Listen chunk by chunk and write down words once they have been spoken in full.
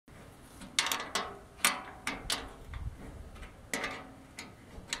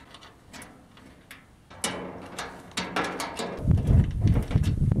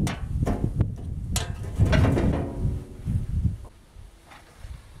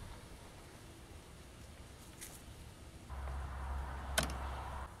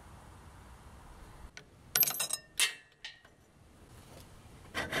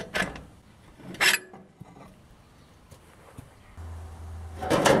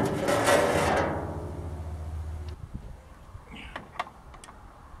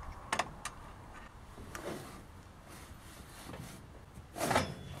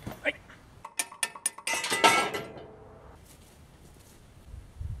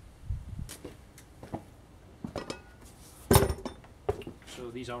So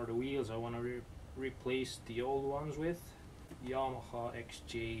these are the wheels I want to replace the old ones with. Yamaha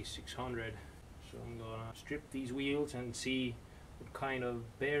XJ600. So I'm gonna strip these wheels and see what kind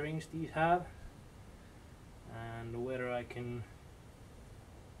of bearings these have and whether I can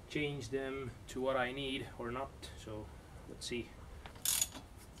change them to what I need or not. So let's see.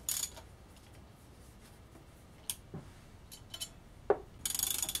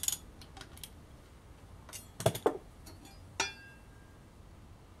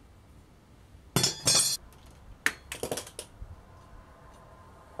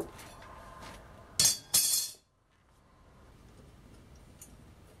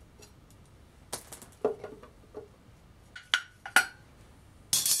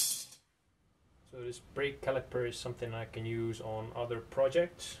 So this brake caliper is something I can use on other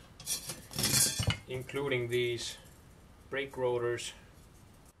projects, including these brake rotors.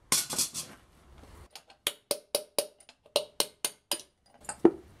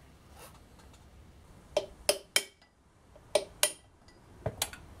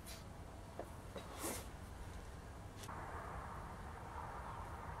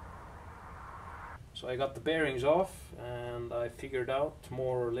 So I got the bearings off and I figured out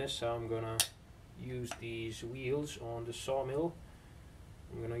more or less how I'm gonna use these wheels on the sawmill.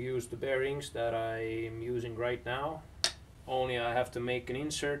 I'm gonna use the bearings that I'm using right now, only I have to make an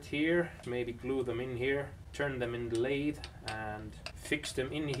insert here, maybe glue them in here, turn them in the lathe and fix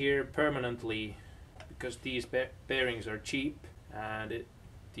them in here permanently, because these bearings are cheap and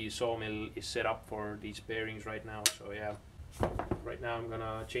the sawmill is set up for these bearings right now. So yeah, right now I'm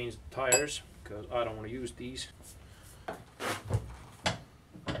gonna change the tires because I don't want to use these.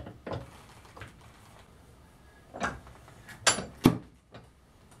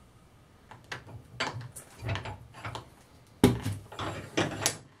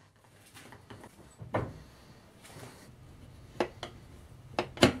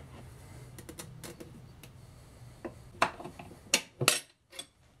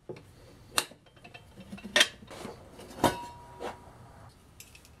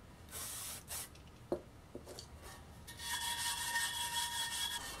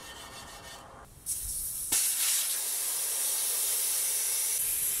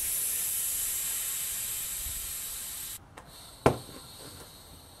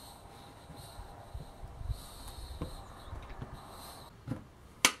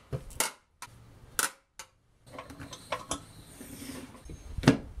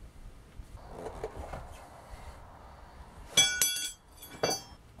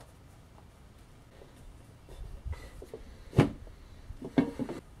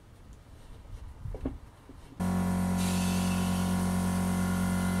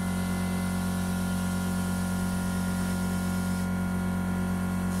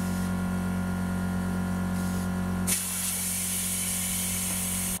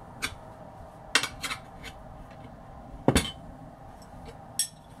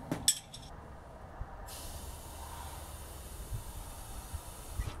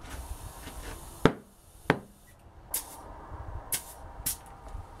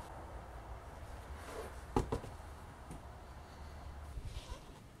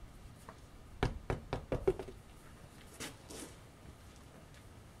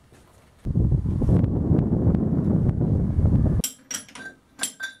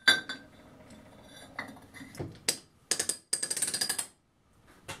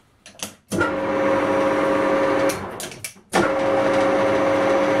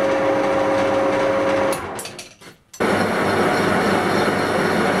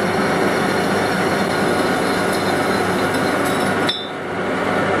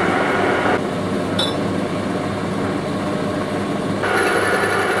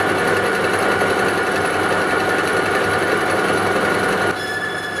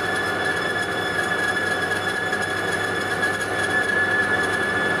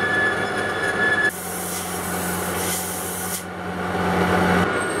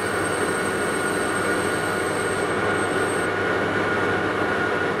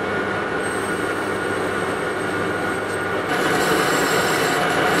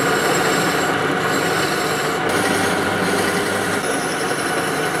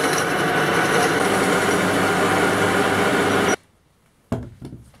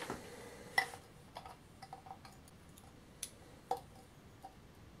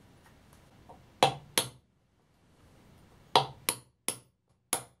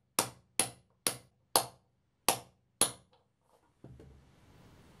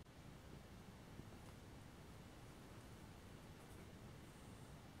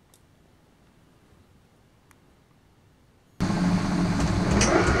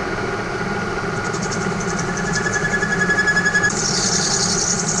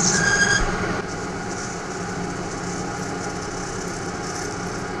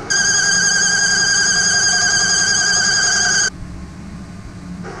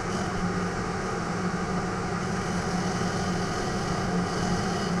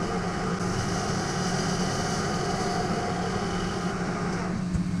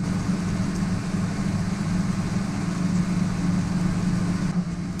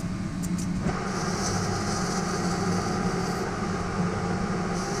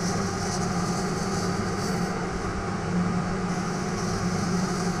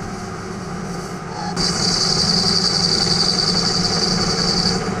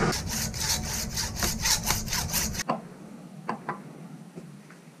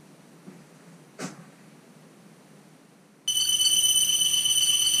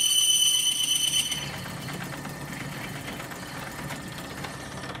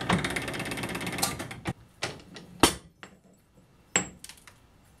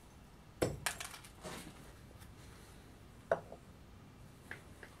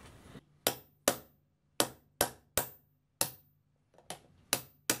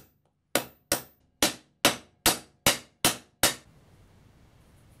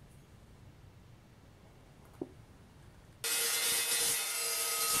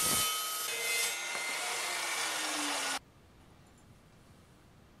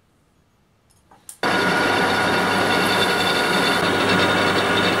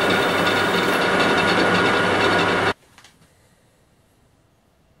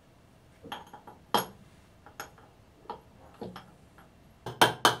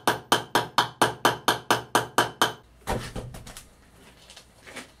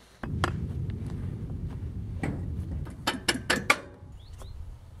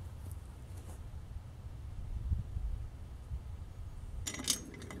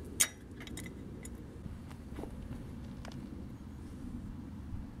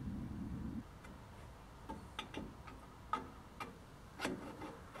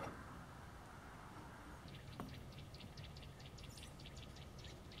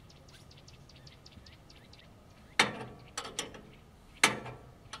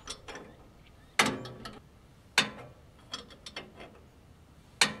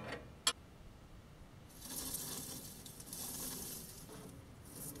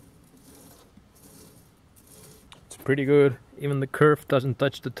 pretty good. Even the curve doesn't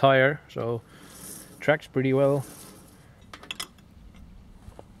touch the tire, so tracks pretty well.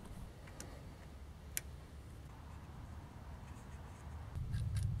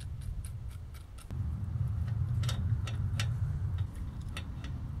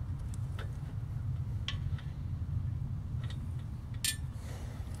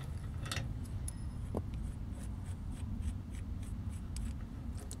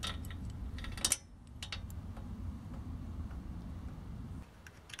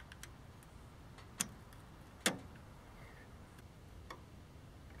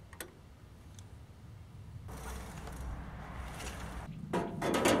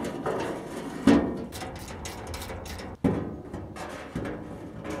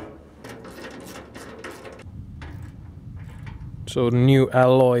 So the new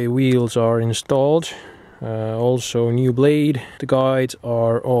alloy wheels are installed, also new blade. The guides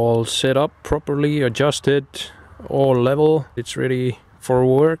are all set up properly, adjusted, all level. It's ready for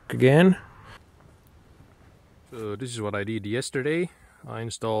work again. So this is what I did yesterday. I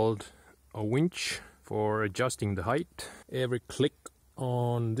installed a winch for adjusting the height. Every click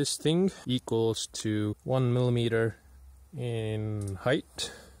on this thing equals to 1 millimeter in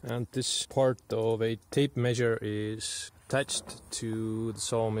height. And this part of a tape measure is attached to the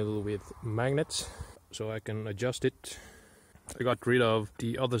sawmill with magnets, so I can adjust it. I got rid of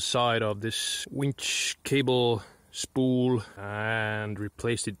the other side of this winch cable spool and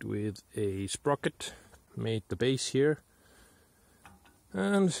replaced it with a sprocket. Made the base here,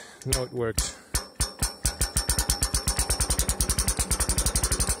 and now it works.